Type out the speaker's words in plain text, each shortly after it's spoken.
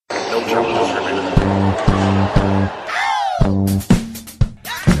No challenges remaining.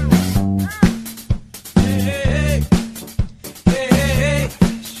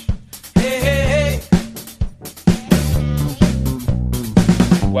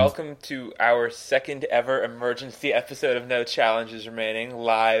 Welcome to our second ever emergency episode of No Challenges Remaining,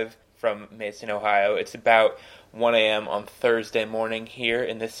 live from Mason, Ohio. It's about 1 a.m. on Thursday morning here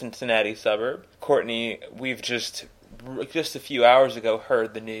in the Cincinnati suburb. Courtney, we've just a few hours ago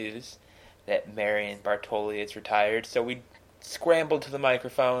heard the news that Marion Bartoli is retired, so we scrambled to the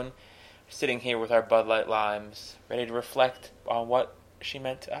microphone, sitting here with our Bud Light Limes, ready to reflect on what she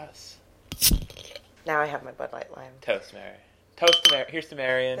meant to us. Now I have my Bud Light Lime. Toast, Mary. Toast to Here's to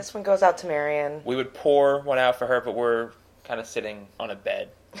Marion. This one goes out to Marion. We would pour one out for her, but we're kind of sitting on a bed,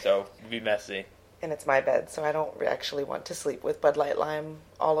 so it'd be messy. And it's my bed, so I don't actually want to sleep with Bud Light Lime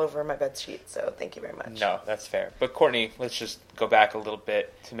all over my bed sheet, so thank you very much. No, that's fair. But Courtney, let's just go back a little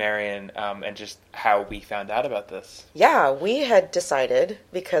bit to Marion and just how we found out about this. Yeah, we had decided,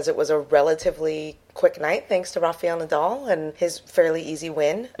 because it was a relatively quick night, thanks to Rafael Nadal and his fairly easy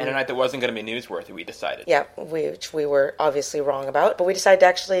win. And a night that wasn't going to be newsworthy, we decided. Yeah, which we were obviously wrong about, but we decided to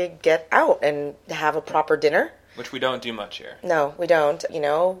actually get out and have a proper dinner. Which we don't do much here. No, we don't.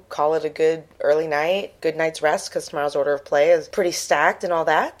 Call it a good early night, good night's rest, because tomorrow's order of play is pretty stacked and all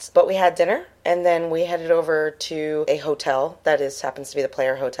that. But we had dinner, and then we headed over to a hotel that happens to be the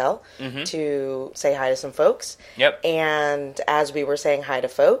Player Hotel to say hi to some folks. Yep. And as we were saying hi to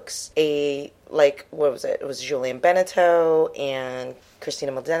folks, what was it? It was Julian Benito and Kristina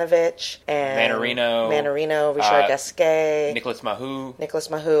Mladenovic and Manarino, Richard Gasquet, Nicolas Mahut,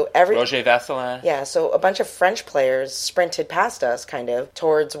 Roger Vasselin. Yeah, so a bunch of French players sprinted past us, kind of,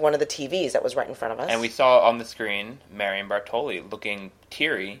 towards one of the TVs that was right in front of us. And we saw on the screen Marion Bartoli looking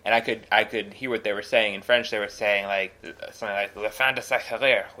teary, and I could hear what they were saying in French. They were saying something like "la fin de sa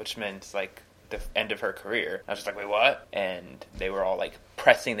carrière," which meant like the end of her career. I was just like, wait, what? And they were all like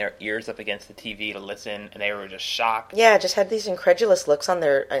pressing their ears up against the TV to listen, and they were just shocked. Yeah, just had these incredulous looks on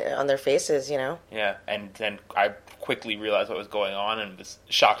their faces, Yeah, and then I quickly realized what was going on and was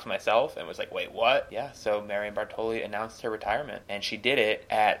shocked myself and was like, wait, what? Yeah, so Marion Bartoli announced her retirement, and she did it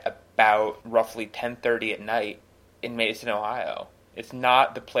at about roughly 10:30 at night in Mason, Ohio. It's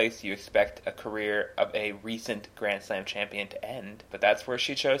not the place you expect a career of a recent Grand Slam champion to end, but that's where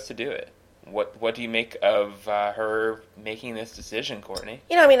she chose to do it. What do you make of her making this decision, Courtney?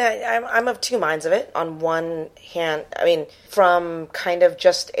 I'm of two minds of it. On one hand, from kind of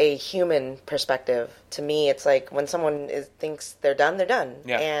just a human perspective, to me, it's like when someone thinks they're done, they're done.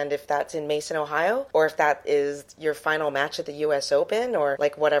 Yeah. And if that's in Mason, Ohio, or if that is your final match at the U.S. Open, or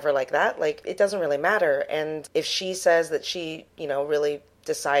whatever like that, it doesn't really matter. And if she says that she, really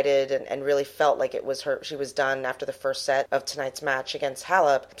decided and really felt like it was she was done after the first set of tonight's match against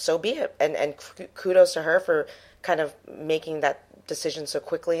Halep, so be it. And kudos to her for kind of making that decision so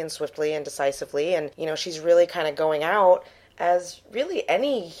quickly and swiftly and decisively. And, she's really kind of going out as really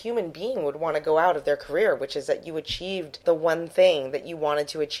any human being would want to go out of their career, which is that you achieved the one thing that you wanted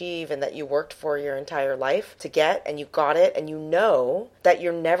to achieve and that you worked for your entire life to get, and you got it, and you know that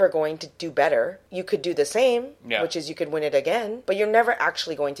you're never going to do better. You could do the same, which is you could win it again, but you're never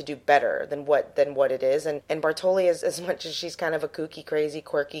actually going to do better than what it is. And Bartoli, is, as much as she's kind of a kooky, crazy,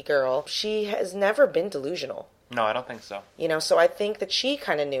 quirky girl, she has never been delusional. No, I don't think so. So I think that she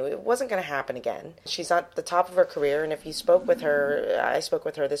kind of knew it wasn't going to happen again. She's at the top of her career, and if you spoke with her, I spoke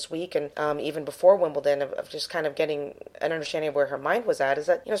with her this week, and even before Wimbledon, of just kind of getting an understanding of where her mind was at, is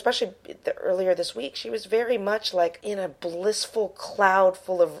that, especially earlier this week, she was very much like in a blissful cloud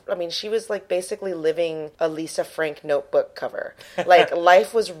full of, she was like basically living a Lisa Frank notebook cover.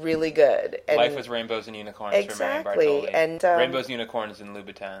 Life was really good. And life was rainbows and unicorns exactly. For Marion Bartoli. And rainbows, unicorns, and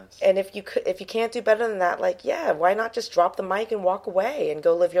Louboutins. And if you can't do better than that, why not just drop the mic and walk away and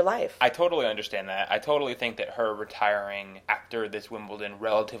go live your life? I totally understand that. I totally think that her retiring after this Wimbledon,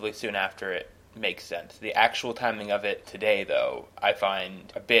 relatively soon after it, makes sense. The actual timing of it today, though, I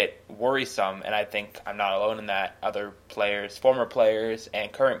find a bit worrisome, and I think I'm not alone in that. Other players, former players,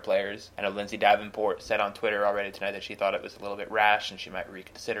 and current players, I know Lindsay Davenport said on Twitter already tonight that she thought it was a little bit rash and she might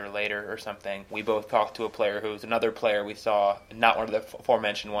reconsider later or something. We both talked to a player who's another player we saw, not one of the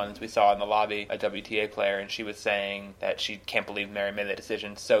aforementioned ones we saw in the lobby, a WTA player, and she was saying that she can't believe Mary made that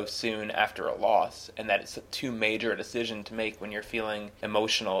decision so soon after a loss, and that it's too major a decision to make when you're feeling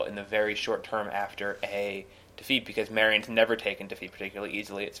emotional in the very short term after a defeat, because Marion's never taken defeat particularly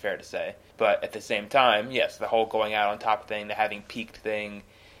easily, it's fair to say. But at the same time, yes, the whole going out on top thing, the having peaked thing,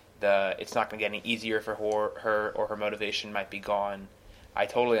 it's not going to get any easier for her, or her motivation might be gone. I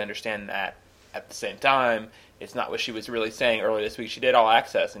totally understand that. At the same time, it's not what she was really saying earlier this week. She did All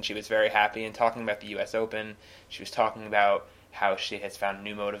Access, and she was very happy and talking about the U.S. Open. She was talking about how she has found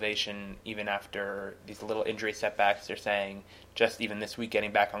new motivation even after these little injury setbacks. They're saying, just even this week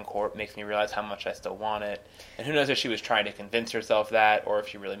getting back on court makes me realize how much I still want it. And who knows if she was trying to convince herself that or if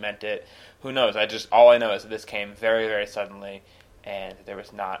she really meant it. Who knows? All I know is that this came very, very suddenly, and there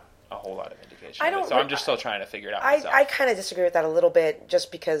was not a whole lot of indication of it. So I'm just still trying to figure it out myself. I kind of disagree with that a little bit, just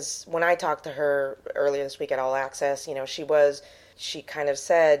because when I talked to her earlier this week at All Access, she kind of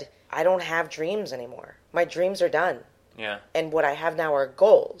said, I don't have dreams anymore. My dreams are done. Yeah. And what I have now are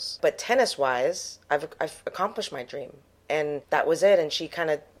goals. But tennis-wise, I've accomplished my dream. And that was it. And she kind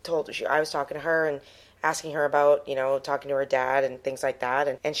of I was talking to her and asking her about, talking to her dad and things like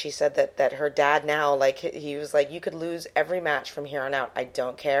that. And she said that her dad now, he was like, you could lose every match from here on out. I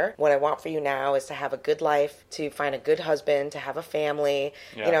don't care. What I want for you now is to have a good life, to find a good husband, to have a family.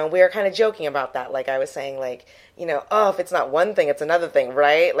 Yeah. We were kind of joking about that. Like I was saying, if it's not one thing, it's another thing,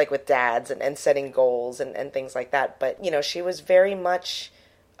 right? Like with dads and setting goals and things like that. But, she was very much...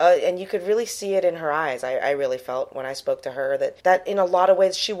 and you could really see it in her eyes. I really felt when I spoke to her that in a lot of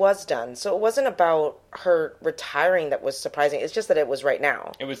ways she was done. So it wasn't about her retiring that was surprising. It's just that it was right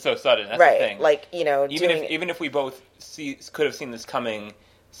now. It was so sudden. That's right. the thing. Like, even if we both could have seen this coming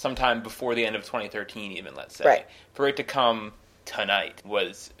sometime before the end of 2013, even, let's say. Right. For it to come tonight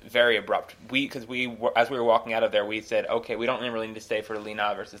was very abrupt. As we were walking out of there, we said, okay, we don't really need to stay for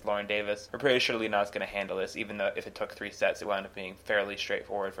Lina versus Lauren Davis. We're pretty sure Lina's going to handle this, even though if it took 3 sets, it wound up being fairly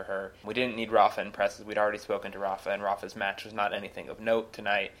straightforward for her. We didn't need Rafa and Presses. We'd already spoken to Rafa, and Rafa's match was not anything of note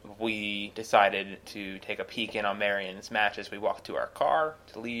tonight. We decided to take a peek in on Marian's match as we walked to our car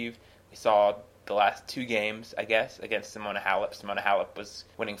to leave. We saw the last 2 games, I guess, against Simona Halep. Simona Halep was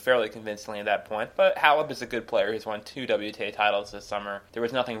winning fairly convincingly at that point, but Halep is a good player. He's won 2 WTA titles this summer. There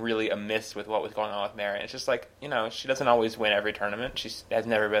was nothing really amiss with what was going on with Marian. It's just like, she doesn't always win every tournament. She has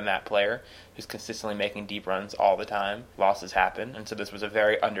never been that player who's consistently making deep runs all the time. Losses happen, and so this was a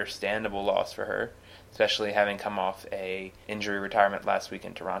very understandable loss for her, especially having come off a injury retirement last week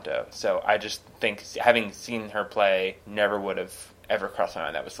in Toronto. So I just think, having seen her play, never would have ever crossed my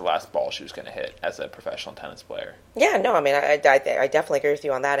mind that was the last ball she was going to hit as a professional tennis player. Yeah, no, I mean, I definitely agree with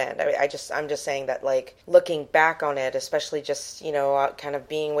you on that end. I'm just saying that, looking back on it, especially just, kind of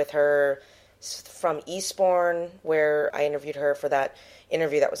being with her from Eastbourne, where I interviewed her for that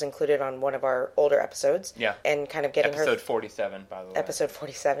interview that was included on one of our older episodes. Yeah. And kind of getting Episode 47, by the way. Episode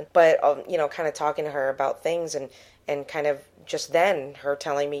 47. But, kind of talking to her about things and kind of just then her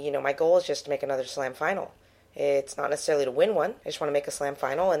telling me, my goal is just to make another slam final. It's not necessarily to win one. I just want to make a slam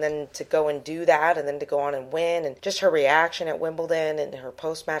final, and then to go and do that, and then to go on and win, and just her reaction at Wimbledon and her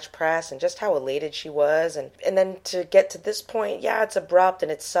post-match press and just how elated she was. And then to get to this point, yeah, it's abrupt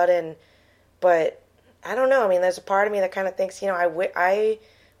and it's sudden, but I don't know. I mean, there's a part of me that kind of thinks, I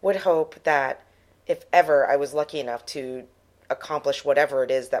would hope that if ever I was lucky enough to accomplish whatever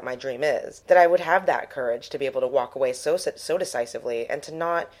it is that my dream is, that I would have that courage to be able to walk away so decisively and to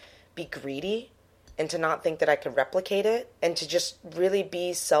not be greedy and to not think that I could replicate it, and to just really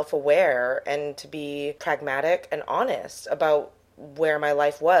be self-aware and to be pragmatic and honest about where my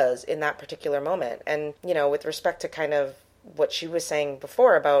life was in that particular moment. And, with respect to kind of what she was saying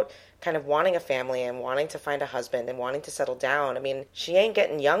before about kind of wanting a family and wanting to find a husband and wanting to settle down. I mean, she ain't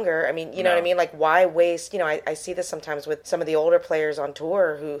getting younger. I mean, you know what I mean? Like, why waste, I see this sometimes with some of the older players on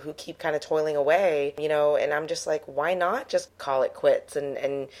tour who keep kind of toiling away, and I'm just like, why not just call it quits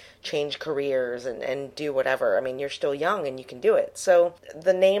and change careers and do whatever? I mean, you're still young and you can do it. So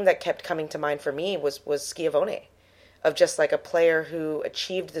the name that kept coming to mind for me was Schiavone, of just like a player who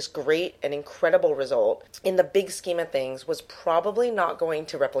achieved this great and incredible result in the big scheme of things, was probably not going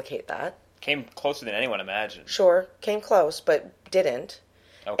to replicate that. Came closer than anyone imagined. Sure, came close, but didn't.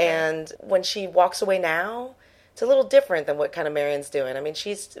 Okay. And when she walks away now, it's a little different than what kind of Marian's doing. I mean,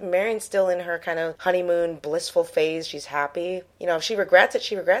 Marian's still in her kind of honeymoon, blissful phase. She's happy. If she regrets it,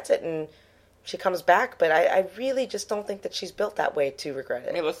 she regrets it, and she comes back, but I really just don't think that she's built that way to regret it.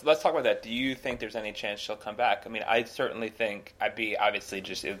 I mean, let's talk about that. Do you think there's any chance she'll come back? I mean, I certainly think it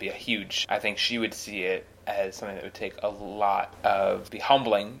would be a huge, I think she would see it as something that would take a lot of, be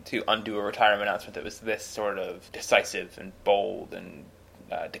humbling to undo a retirement announcement that was this sort of decisive and bold and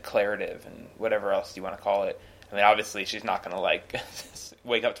declarative and whatever else you want to call it. I mean, obviously she's not going to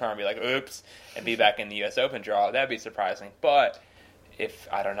wake up tomorrow and be like, oops, and be back in the U.S. Open draw. That'd be surprising, but if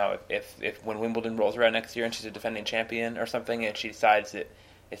when Wimbledon rolls around next year and she's a defending champion or something, and she decides that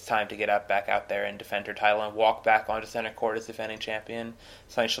it's time to get back out there and defend her title and walk back onto center court as defending champion,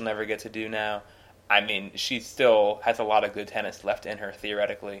 something she'll never get to do now, I mean, she still has a lot of good tennis left in her,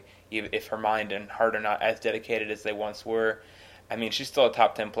 theoretically, even if her mind and heart are not as dedicated as they once were. I mean, she's still a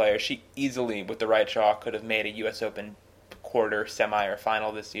top 10 player. She easily, with the right shot, could have made a U.S. Open quarter, semi, or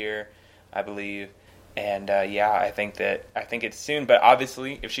final this year, I believe. And I think it's soon. But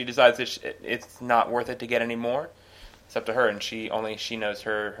obviously, if she decides that it's not worth it to get any more, it's up to her, and she knows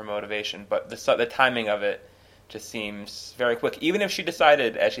her motivation. But the timing of it just seems very quick. Even if she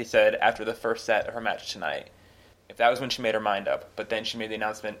decided, as she said, after the first set of her match tonight, if that was when she made her mind up, but then she made the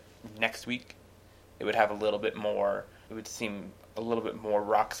announcement next week, it would have a little bit more. It would seem a little bit more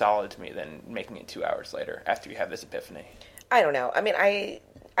rock solid to me than making it 2 hours later after you have this epiphany. I don't know. I mean,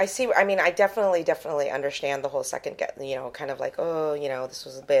 I see. I mean, I definitely understand the whole second kind of like, oh, this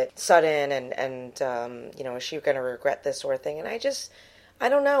was a bit sudden, and is she going to regret this sort of thing? And I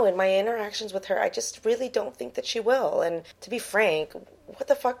don't know. In my interactions with her, I just really don't think that she will. And to be frank, what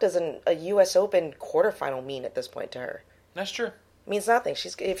the fuck does a U.S. Open quarterfinal mean at this point to her? That's true. It means nothing.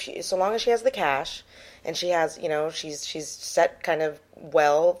 So long as she has the cash, and she has, she's set kind of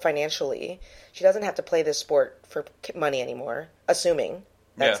well financially. She doesn't have to play this sport for money anymore, assuming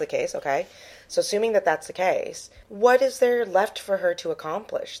that's the case, okay? So assuming that that's the case, what is there left for her to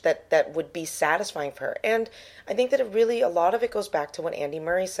accomplish that would be satisfying for her? And I think that a lot of it goes back to what Andy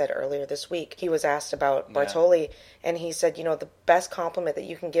Murray said earlier this week. He was asked about Bartoli, and he said, the best compliment that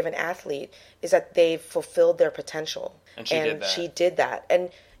you can give an athlete is that they've fulfilled their potential. And she did that.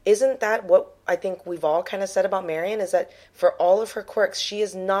 And isn't that what I think we've all kind of said about Marion, is that for all of her quirks, she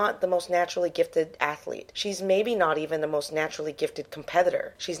is not the most naturally gifted athlete. She's maybe not even the most naturally gifted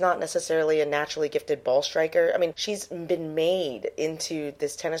competitor. She's not necessarily a naturally gifted ball striker. I mean, she's been made into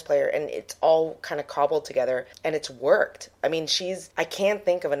this tennis player, and it's all kind of cobbled together, and it's worked. I mean, I can't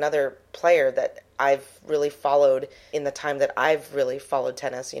think of another player that I've really followed in the time that I've really followed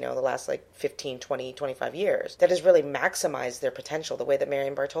tennis, the last 15, 20, 25 years, that has really maximized their potential the way that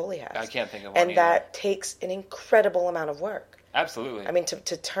Marion Bartoli has. I can't think of one And either. That takes an incredible amount of work. Absolutely. I mean,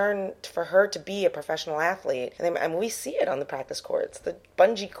 for her to be a professional athlete, and we see it on the practice courts, the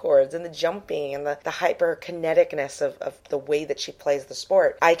bungee cords and the jumping and the hyper-kineticness of the way that she plays the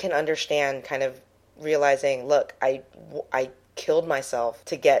sport. I can understand kind of realizing, look, I killed myself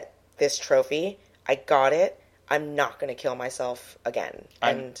to get this trophy. I got it. I'm not going to kill myself again.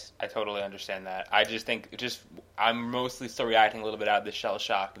 And I totally understand that. I just think I'm mostly still reacting a little bit out of the shell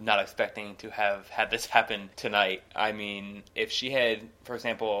shock, not expecting to have had this happen tonight. I mean, if she had, for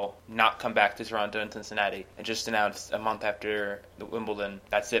example, not come back to Toronto and Cincinnati and just announced a month after the Wimbledon,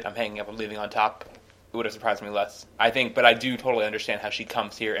 that's it, I'm hanging up, I'm leaving on top, it would have surprised me less. But I do totally understand how she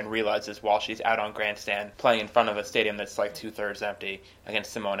comes here and realizes while she's out on grandstand playing in front of a stadium that's 2/3 empty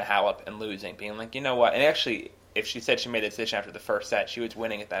against Simona Halep and losing, being like, you know what? And actually, if she said she made the decision after the first set, she was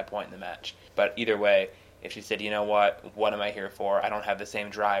winning at that point in the match. But either way, if she said, you know what am I here for? I don't have the same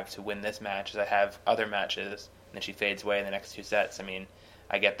drive to win this match as I have other matches, and then she fades away in the next 2 sets. I mean,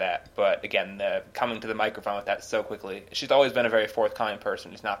 I get that. But again, coming to the microphone with that so quickly, she's always been a very forthcoming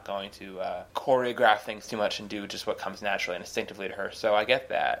person who's not going to choreograph things too much and do just what comes naturally and instinctively to her. So I get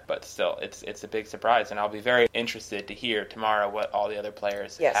that. But still, it's a big surprise. And I'll be very interested to hear tomorrow what all the other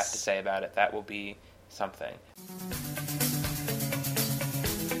players have to say about it. That will be something.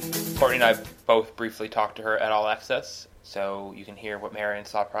 Courtney and I both briefly talked to her at All Access, so you can hear what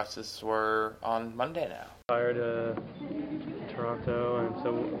Marion's thought processes were on Monday now. Prior to Toronto, and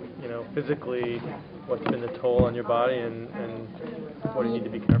so, physically, what's been the toll on your body, and what do you need to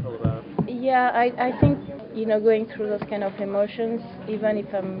be careful about? Yeah, I think, going through those kind of emotions, even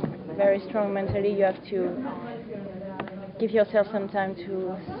if I'm very strong mentally, you have to give yourself some time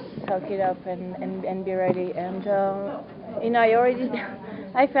to suck it up and be ready. And,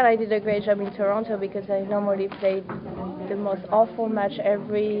 I felt I did a great job in Toronto because I normally played the most awful match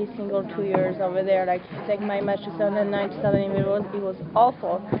every single 2 years over there. Like, if you take my match 2009, 2011, it was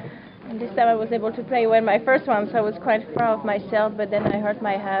awful. And this time I was able to play well my first one, so I was quite proud of myself, but then I hurt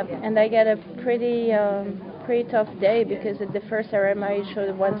my hip, and I got a pretty tough day because at the first RM I showed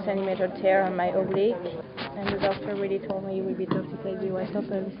a 1 centimeter tear on my oblique, and the doctor really told me it would be tough to play the US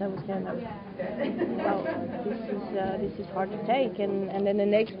Open, so I was kind of, well, this is hard to take. And then the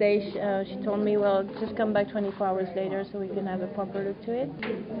next day she told me, well, just come back 24 hours later so we can have a proper look to it,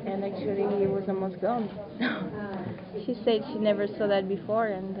 and actually it was almost gone. She said she never saw that before,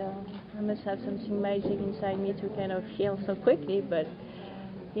 and I must have something magic inside me to kind of heal so quickly, but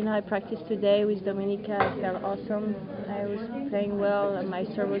I practiced today with Dominika. I felt awesome. I was playing well, and my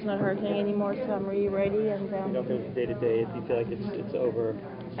serve was not hurting anymore, so I'm really ready. And you don't feel day to day. Do you feel like it's over?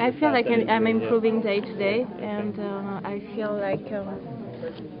 I feel like I'm improving day to day, and I feel like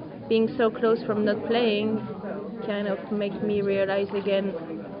being so close from not playing kind of make me realize again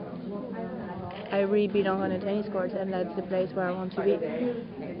I really belong on a tennis court, and that's the place where I want to be.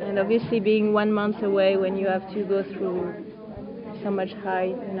 And obviously being 1 month away when you have to go through so much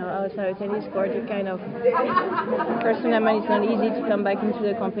height, outside a tennis court, you kind of, personally it's not easy to come back into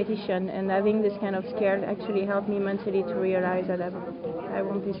the competition, and having this kind of scare actually helped me mentally to realize that I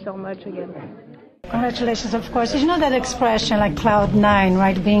want this so much again. Congratulations, of course. You know that expression like cloud nine,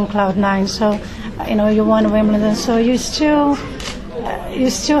 right? Being cloud nine. So, you won Wimbledon, so you still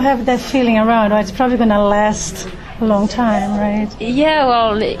have that feeling around, right? It's probably going to last a long time, right? Yeah,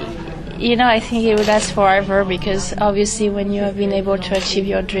 well, I think it will last forever, because obviously when you have been able to achieve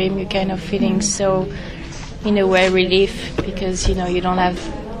your dream, you're kind of feeling so, in a way, relief, because, you don't have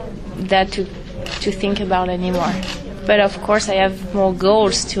that to think about anymore. But of course I have more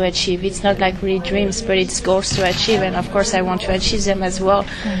goals to achieve. It's not like really dreams, but it's goals to achieve, and of course I want to achieve them as well.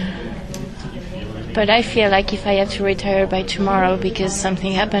 But I feel like if I have to retire by tomorrow because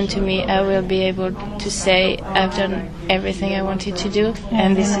something happened to me, I will be able to say I've done everything I wanted to do,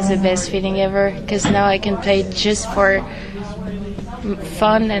 and this is the best feeling ever, because now I can play just for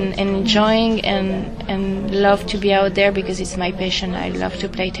fun and enjoying and love to be out there, because it's my passion. I love to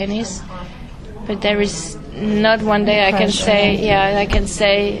play tennis. But there is not one day I can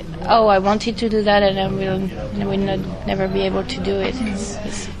say, oh, I wanted to do that and I will never be able to do it.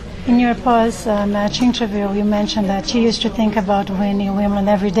 In your post-match interview, you mentioned that you used to think about winning Wimbledon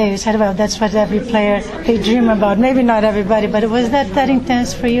every day. You said, well, that's what every player, they dream about. Maybe not everybody, but was that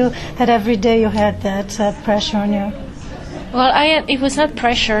intense for you, that every day you had that pressure on you? Well, it was not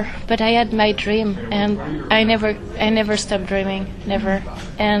pressure, but I had my dream, and I never stopped dreaming, never.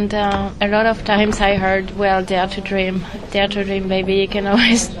 And a lot of times I heard, well, dare to dream, baby, you can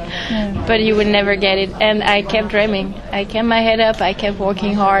always, but you will never get it. And I kept dreaming. I kept my head up, I kept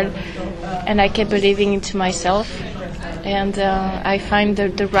working hard, and I kept believing into myself. And I find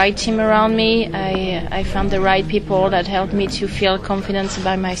the right team around me. I found the right people that helped me to feel confident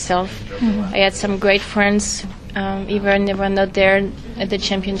about myself. Mm-hmm. I had some great friends. Even they were not there at the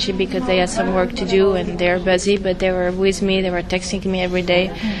championship because they had some work to do and they're busy, but they were with me, they were texting me every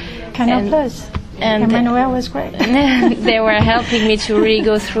day. And Emmanuel was great. They were helping me to really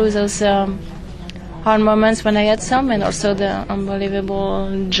go through those hard moments when I had some, and also the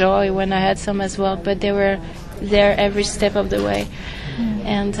unbelievable joy when I had some as well. But they were there every step of the way.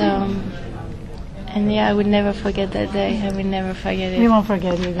 And yeah, I would never forget that day. I will never forget it. You won't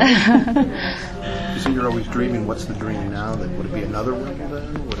forget it. You say you're always dreaming. What's the dream now? Would it be another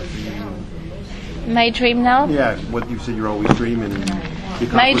Wimbledon? Would it be... My dream now? Yeah, what you said you're always dreaming.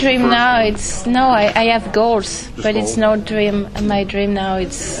 My dream now, I have goals, but it's no dream. My dream now,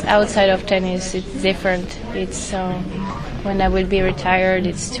 it's outside of tennis. It's different. It's when I will be retired,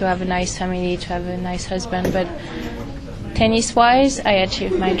 it's to have a nice family, to have a nice husband. But tennis-wise, I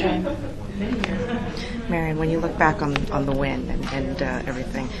achieved my dream. Marion, when you look back on the win and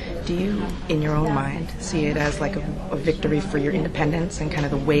everything, do you, in your own mind, see it as like a victory for your independence and kind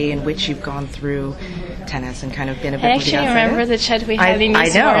of the way in which you've gone through tennis and kind of been a bit I actually remember the chat we had in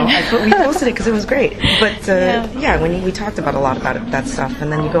this I know. We posted it because it was great. But when we talked about a lot about that stuff,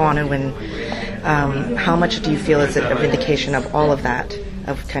 and then you go on and win. How much do you feel is it a vindication of all of that?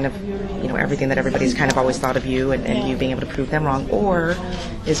 Of kind of, everything that everybody's kind of always thought of you and you being able to prove them wrong? Or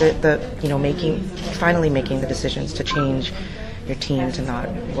is it finally making the decisions to change your team, to not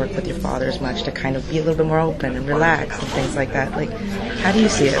work with your father as much, to kind of be a little bit more open and relax and things like that? Like, how do you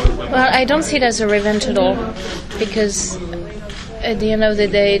see it? Well, I don't see it as a revenge at all, because at the end of the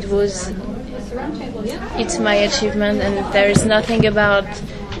day, it's my achievement, and there is nothing about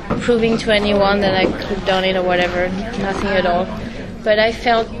proving to anyone that I could have done it or whatever, nothing at all. But I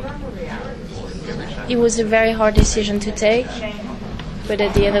felt it was a very hard decision to take, but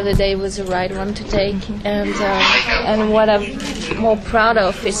at the end of the day, it was the right one to take. And what I'm more proud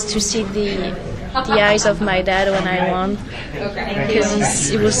of is to see the eyes of my dad when I won, because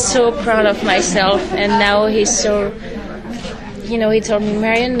he was so proud of myself, and now he's so. He told me,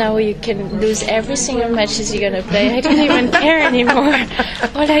 Marion, now you can lose every single matches you're going to play. I don't even care anymore.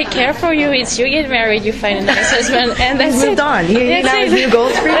 All I care for you is you get married, you find a nice husband, and that's moved on. He now has new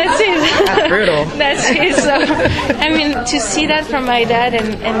goals for you? That's it. That's brutal. That's it. So, to see that from my dad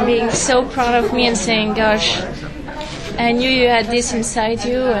and being so proud of me and saying, gosh, I knew you had this inside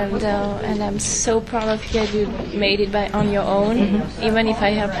you, and I'm so proud of you that you made it on your own. Mm-hmm. Even if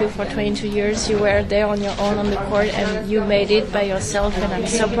I helped you for 22 years, you were there on your own on the court, and you made it by yourself, and I'm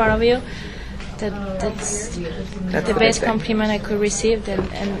so proud of you. That's the best compliment I could receive, and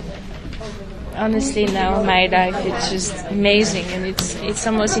honestly, now my life it's just amazing, and it's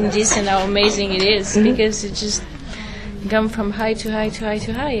almost indecent how amazing it is because it just gone from high to high to high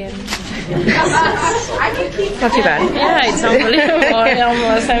to high, and Not too bad. yeah, it's unbelievable.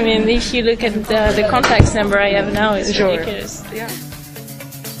 Almost. I mean, if you look at the contacts number I have now, it's ridiculous. Yeah.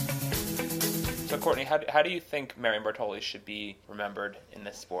 So, Courtney, how do you think Marion Bartoli should be remembered in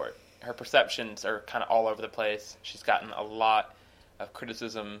this sport? Her perceptions are kind of all over the place. She's gotten a lot of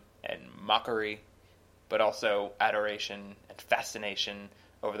criticism and mockery, but also adoration and fascination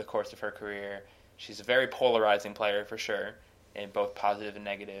over the course of her career. She's a very polarizing player for sure, in both positive and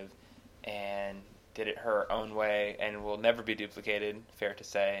negative, and did it her own way and will never be duplicated, fair to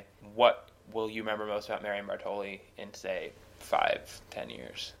say. What will you remember most about Marion Bartoli in, say, 5-10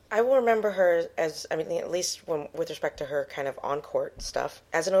 years? I will remember her as, I mean, at least with respect to her kind of on-court stuff,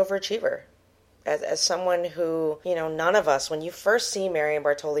 as an overachiever. As someone who, none of us, when you first see Marion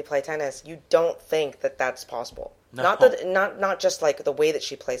Bartoli play tennis, you don't think that that's possible. No. Not just like the way that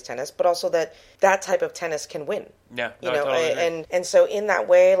she plays tennis, but also that type of tennis can win. Yeah, I totally agree. And so in that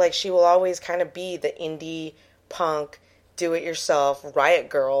way, like, she will always kind of be the indie punk, do-it-yourself riot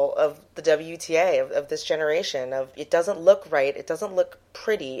girl of the WTA, of this generation. Of it doesn't look right, it doesn't look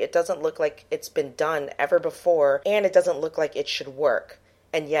pretty, it doesn't look like it's been done ever before, and it doesn't look like it should work.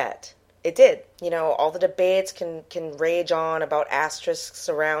 And yet, it did. All the debates can rage on about asterisks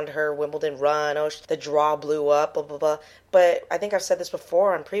around her Wimbledon run. Oh, the draw blew up, blah, blah, blah. But I think I've said this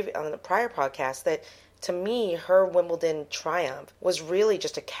before on the prior podcast, that to me, her Wimbledon triumph was really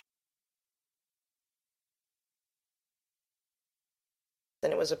just a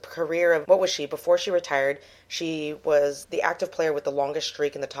and it was a career of, what was she? Before she retired, she was the active player with the longest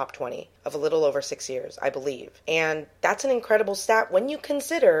streak in the top 20 of a little over 6 years, I believe. And that's an incredible stat when you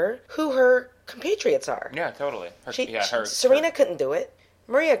consider who her compatriots are. Yeah, totally. Serena couldn't do it.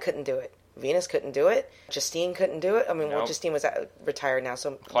 Maria couldn't do it. Venus couldn't do it. Justine couldn't do it. I mean, nope. Justine was retired now,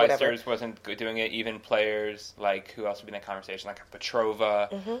 so Clijsters whatever. wasn't doing it. Even players like, who else would be in that conversation? Like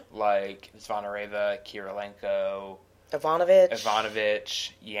Petrova, like Zvonareva, Kirilenko,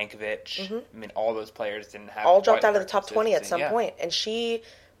 Ivanovic, Yankovic. I mean, all those players didn't have all dropped out of the top 20 at some point, and she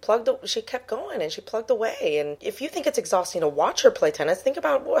kept going and she plugged away. And if you think it's exhausting to watch her play tennis, think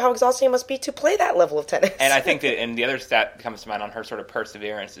about how exhausting it must be to play that level of tennis. And I think that, and the other stat that comes to mind on her sort of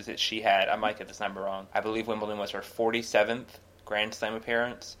perseverance is that she had, I might get this number wrong, I believe Wimbledon was her 47th Grand Slam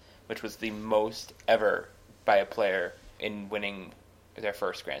appearance, which was the most ever by a player in winning their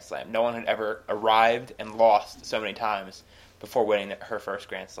first Grand Slam. No one had ever arrived and lost so many times before winning her first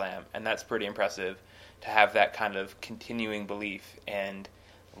Grand Slam, and that's pretty impressive to have that kind of continuing belief and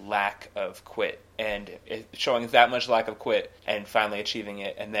lack of quit, and showing that much lack of quit and finally achieving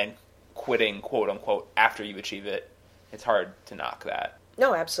it, and then quitting, quote unquote, after you achieve it. It's hard to knock that.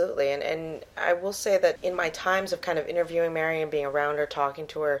 No, absolutely. And I will say that in my times of kind of interviewing Marion, being around her, talking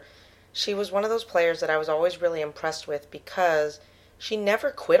to her, she was one of those players that I was always really impressed with because she never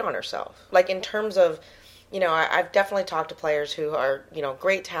quit on herself. Like, in terms of, I've definitely talked to players who are,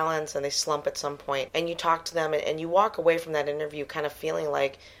 great talents and they slump at some point. And you talk to them and you walk away from that interview kind of feeling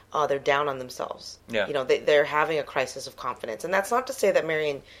like, oh, they're down on themselves. Yeah. They're having a crisis of confidence. And that's not to say that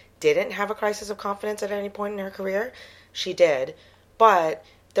Marion didn't have a crisis of confidence at any point in her career. She did. But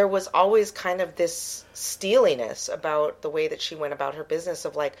there was always kind of this steeliness about the way that she went about her business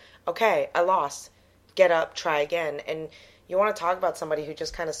of like, okay, I lost. Get up, try again. And you want to talk about somebody who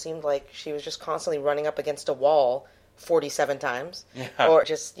just kind of seemed like she was just constantly running up against a wall 47 times. Yeah. Or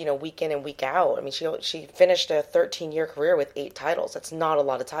just, week in and week out. I mean, she finished a 13-year career with 8 titles. That's not a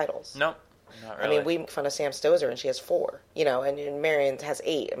lot of titles. No, not really. I mean, we make fun of Sam Stosur and she has 4, and Marion has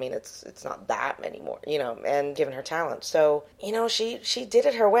 8. I mean, it's not that many more, and given her talent. So, she did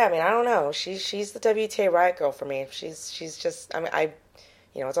it her way. I mean, I don't know. She's the WTA riot girl for me. She's just, I mean,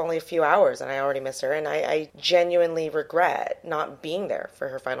 it's only a few hours and I already miss her, and I genuinely regret not being there for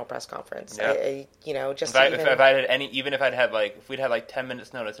her final press conference. Yeah. If we'd had 10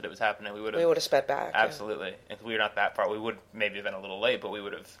 minutes notice that it was happening, we would have sped back. Absolutely. Yeah. If we were not that far, we would maybe have been a little late, but we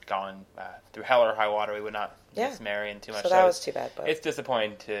would have gone through hell or high water. We would not miss Marion too much. So that was too bad. But it's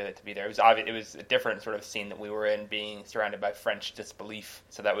disappointing to be there. It was obvious. It was a different sort of scene that we were in, being surrounded by French disbelief.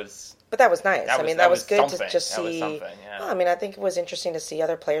 So that was. But that was nice. That was good something. to just see. That was something, yeah. Well, I mean, I think it was interesting to see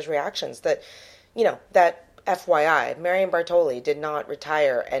other players' reactions. That, that FYI, Marion Bartoli did not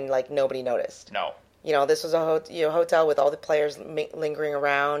retire and nobody noticed. No. This was a hotel with all the players lingering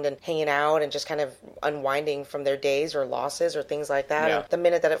around and hanging out and just kind of unwinding from their days or losses or things like that. Yeah. And the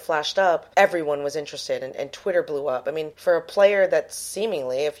minute that it flashed up, everyone was interested, and Twitter blew up. I mean, for a player that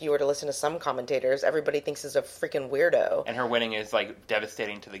seemingly, if you were to listen to some commentators, everybody thinks is a freaking weirdo. And her winning is like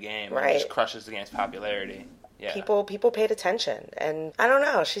devastating to the game. Right. It just crushes the game's popularity. Yeah. People paid attention, and I don't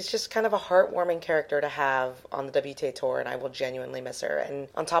know, she's just kind of a heartwarming character to have on the WTA Tour, and I will genuinely miss her. And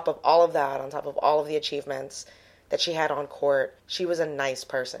on top of all of that, on top of all of the achievements that she had on court, she was a nice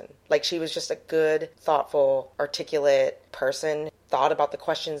person. Like, she was just a good, thoughtful, articulate person, thought about the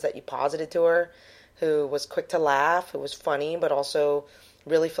questions that you posited to her, who was quick to laugh, who was funny, but also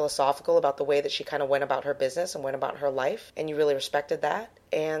really philosophical about the way that she kind of went about her business and went about her life, and you really respected that,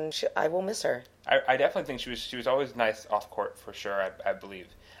 and I will miss her. I definitely think she was always nice off court, for sure, I believe.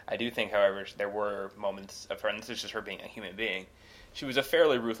 I do think, however, there were moments of her, and this is just her being a human being, she was a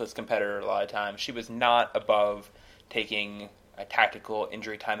fairly ruthless competitor a lot of times. She was not above taking tactical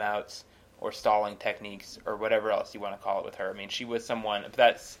injury timeouts or stalling techniques or whatever else you want to call it with her. I mean, she was someone,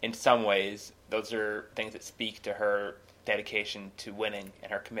 that's in some ways, those are things that speak to her dedication to winning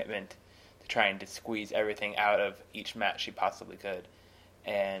and her commitment to trying to squeeze everything out of each match she possibly could.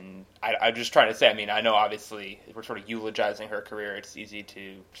 And I'm just trying to say, I mean, I know obviously if we're sort of eulogizing her career, it's easy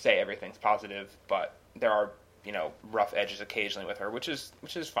to say everything's positive, but there are, rough edges occasionally with her, which is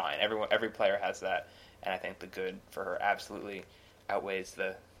fine. Every player has that, and I think the good for her absolutely outweighs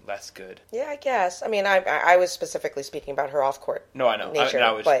the less good. Yeah, I guess. I mean, I was specifically speaking about her off-court No, I know. nature,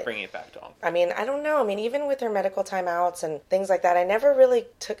 I was but, bringing it back to him. I mean, I don't know. I mean, even with her medical timeouts and things like that, I never really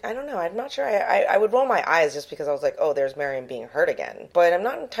took, I don't know, I'm not sure. I would roll my eyes just because I was like, oh, there's Marion being hurt again. But I'm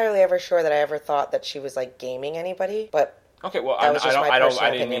not entirely ever sure that I ever thought that she was, like, gaming anybody. But okay, well, I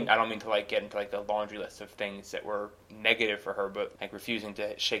don't mean to like get into like the laundry list of things that were negative for her, but like refusing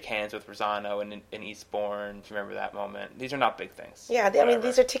to shake hands with Rosano in Eastbourne. If you remember that moment, these are not big things. Yeah, I mean,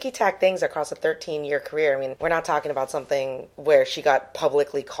 these are ticky-tack things across a 13-year career. I mean, we're not talking about something where she got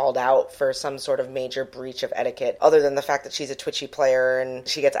publicly called out for some sort of major breach of etiquette, other than the fact that she's a twitchy player and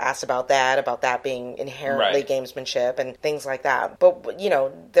she gets asked about that being inherently gamesmanship and things like that. But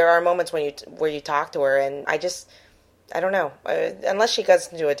there are moments where you talk to her, and I don't know. Unless she goes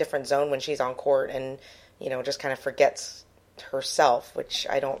into a different zone when she's on court and, just kind of forgets herself, which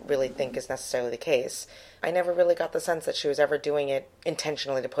I don't really think is necessarily the case. I never really got the sense that she was ever doing it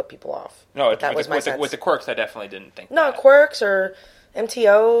intentionally to put people off. No, that was my sense. With the quirks, I definitely didn't think No, that. Quirks or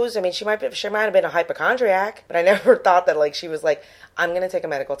MTOs. I mean, she might have been a hypochondriac, but I never thought that, like, she was like, I'm going to take a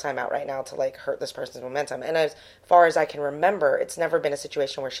medical timeout right now to, like, hurt this person's momentum. And as far as I can remember, it's never been a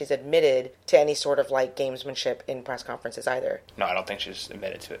situation where she's admitted to any sort of, like, gamesmanship in press conferences either. No, I don't think she's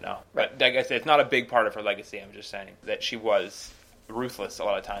admitted to it, no. But like I said, it's not a big part of her legacy. I'm just saying that she was ruthless a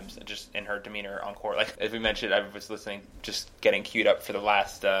lot of times, just in her demeanor on court. Like, as we mentioned, I was listening, just getting queued up for the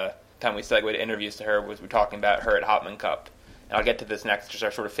last time we segued interviews to her, was we talking about her at Hopman Cup. And I'll get to this next, just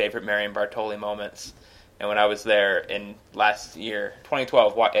our sort of favorite Marion Bartoli moments. And when I was there in last year,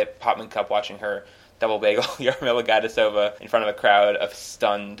 2012, at Hopman Cup, watching her double bagel Jarmila Gajdosova in front of a crowd of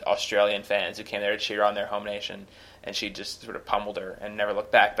stunned Australian fans who came there to cheer on their home nation, and she just sort of pummeled her and never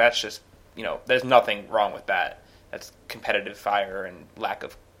looked back. That's just, there's nothing wrong with that. That's competitive fire and lack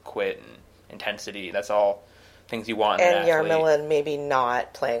of quit and intensity. That's all things you want in an athlete. And Jarmila maybe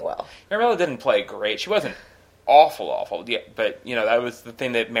not playing well. Jarmila didn't play great. She wasn't awful. Yeah, but, that was the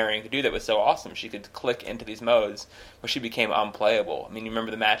thing that Marion could do that was so awesome. She could click into these modes where she became unplayable. I mean, you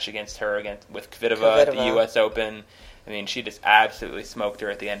remember the match against her with Kvitova at the U.S. Open. I mean, she just absolutely smoked her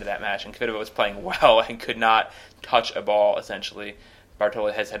at the end of that match, and Kvitova was playing well and could not touch a ball, essentially.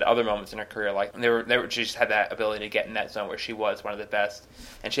 Bartoli has had other moments in her career, like she just had that ability to get in that zone where she was one of the best,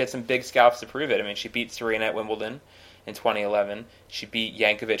 and she had some big scalps to prove it. I mean, she beat Serena at Wimbledon in 2011. She beat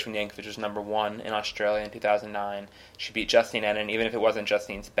Jankovic when Jankovic was number one in Australia in 2009. She beat Justine Henin, even if it wasn't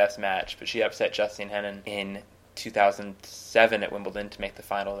Justine's best match, but she upset Justine Henin in 2007 at Wimbledon to make the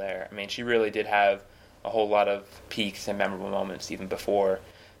final there. I mean, she really did have a whole lot of peaks and memorable moments even before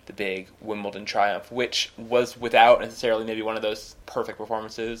the big Wimbledon triumph, which was without necessarily maybe one of those perfect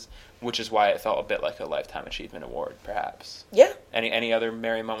performances, which is why it felt a bit like a Lifetime Achievement Award, perhaps. Yeah. Any other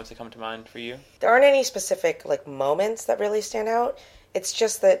Marion moments that come to mind for you? There aren't any specific, like, moments that really stand out. It's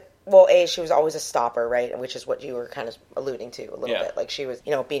just that, well, she was always a stopper, right? Which is what you were kind of alluding to a little bit. Like, she was,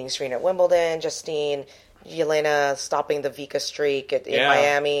 beating Serena at Wimbledon, Justine, Yelena stopping the Vika streak in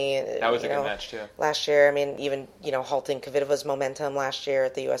Miami. That was a good match, too. Last year, I mean, even, halting Kvitova's momentum last year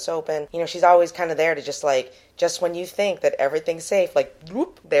at the U.S. Open. She's always kind of there to just when you think that everything's safe, like,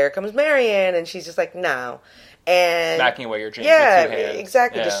 whoop, there comes Marion, and she's just like, no. and smacking away your dreams yeah, with 2 hands.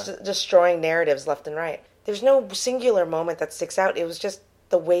 exactly, Yeah. just destroying narratives left and right. There's no singular moment that sticks out. It was just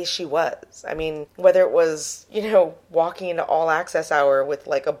the way she was. I mean, whether it was, walking into All Access Hour with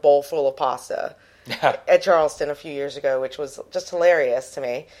like a bowl full of pasta at Charleston a few years ago, which was just hilarious to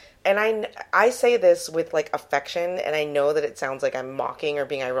me. And I say this with like affection, and I know that it sounds like I'm mocking or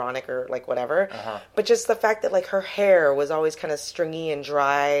being ironic or like whatever, but just the fact that like her hair was always kind of stringy and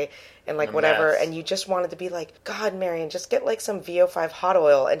dry and like whatever, and you just wanted to be like, God, Marion, just get like some VO5 hot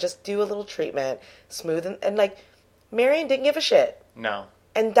oil and just do a little treatment, smooth, and like Marion didn't give a shit. No.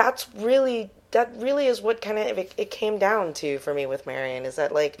 And that really is what kind of it came down to for me with Marion, is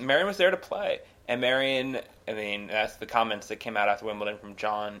that like Marion was there to play. And Marion, I mean, that's the comments that came out after Wimbledon from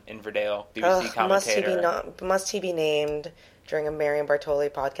John Inverdale, BBC commentator. Must he be named during a Marion Bartoli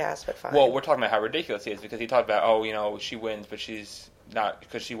podcast? But fine. Well, we're talking about how ridiculous he is, because he talked about, she wins, but she's not,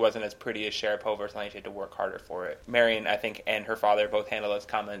 because she wasn't as pretty as Sharapova or something. She had to work harder for it. Marion, I think, and her father both handled those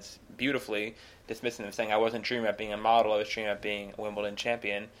comments beautifully, dismissing them, saying, I wasn't dreaming about being a model, I was dreaming about being a Wimbledon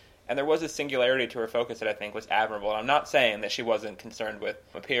champion. And there was a singularity to her focus that I think was admirable. And I'm not saying that she wasn't concerned with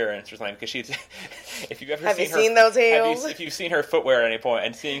appearance or something, because she's. If you've ever seen those heels? If you've seen her footwear at any point,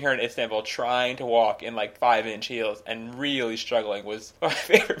 and seeing her in Istanbul trying to walk in like 5-inch heels and really struggling was one of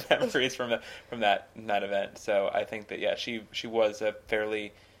my favorite memories from that event. So I think that she was a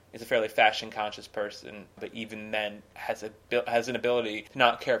fairly fashion conscious person, but even then has an ability to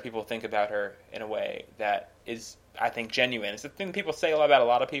not care what people think about her in a way that is, I think, genuine. It's the thing people say about a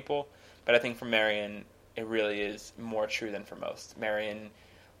lot of people, but I think for Marion, it really is more true than for most. Marion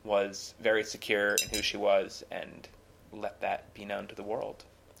was very secure in who she was and let that be known to the world.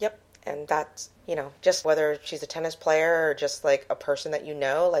 Yep. And that's, just whether she's a tennis player or just like a person that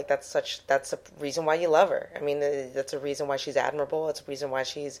like that's a reason why you love her. I mean, that's a reason why she's admirable. It's a reason why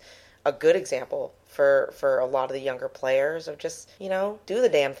she's a good example for a lot of the younger players of just, do the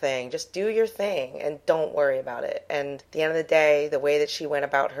damn thing. Just do your thing and don't worry about it. And at the end of the day, the way that she went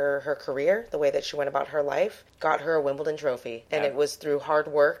about her career, the way that she went about her life, got her a Wimbledon trophy. And it was through hard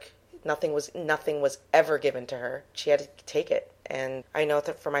work. Nothing was ever given to her. She had to take it. And I know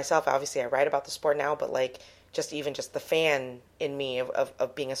that for myself, obviously I write about the sport now, but like just the fan in me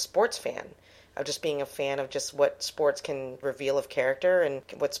of being a sports fan, of just being a fan of just what sports can reveal of character and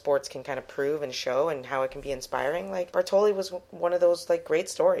what sports can kind of prove and show and how it can be inspiring. Like Bartoli was one of those like great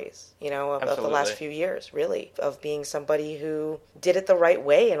stories, of the last few years, really, of being somebody who did it the right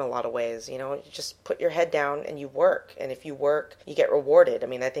way in a lot of ways. You just put your head down and you work. And if you work, you get rewarded. I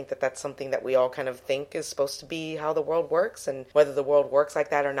mean, I think that that's something that we all kind of think is supposed to be how the world works, and whether the world works like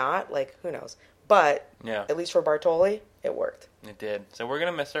that or not, like, who knows? But at least for Bartoli, it worked. It did. So we're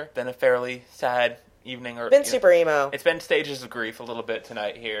going to miss her. Been a fairly sad evening. Been super emo. It's been stages of grief a little bit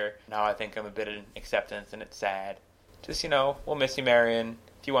tonight here. Now I think I'm a bit in acceptance, and it's sad. Just, we'll miss you, Marion.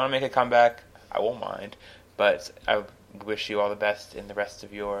 If you want to make a comeback, I won't mind. But I wish you all the best in the rest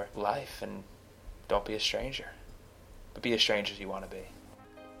of your life, and don't be a stranger. But be as strange as you want to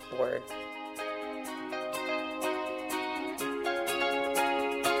be. Word.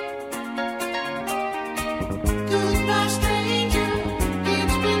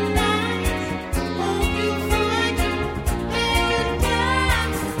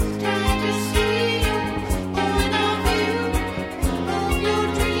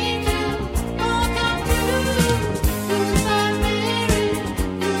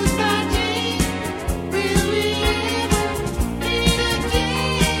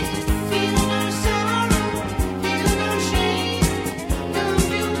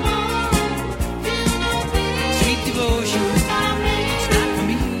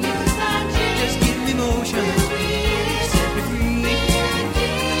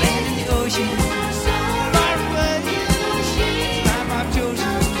 Ocean.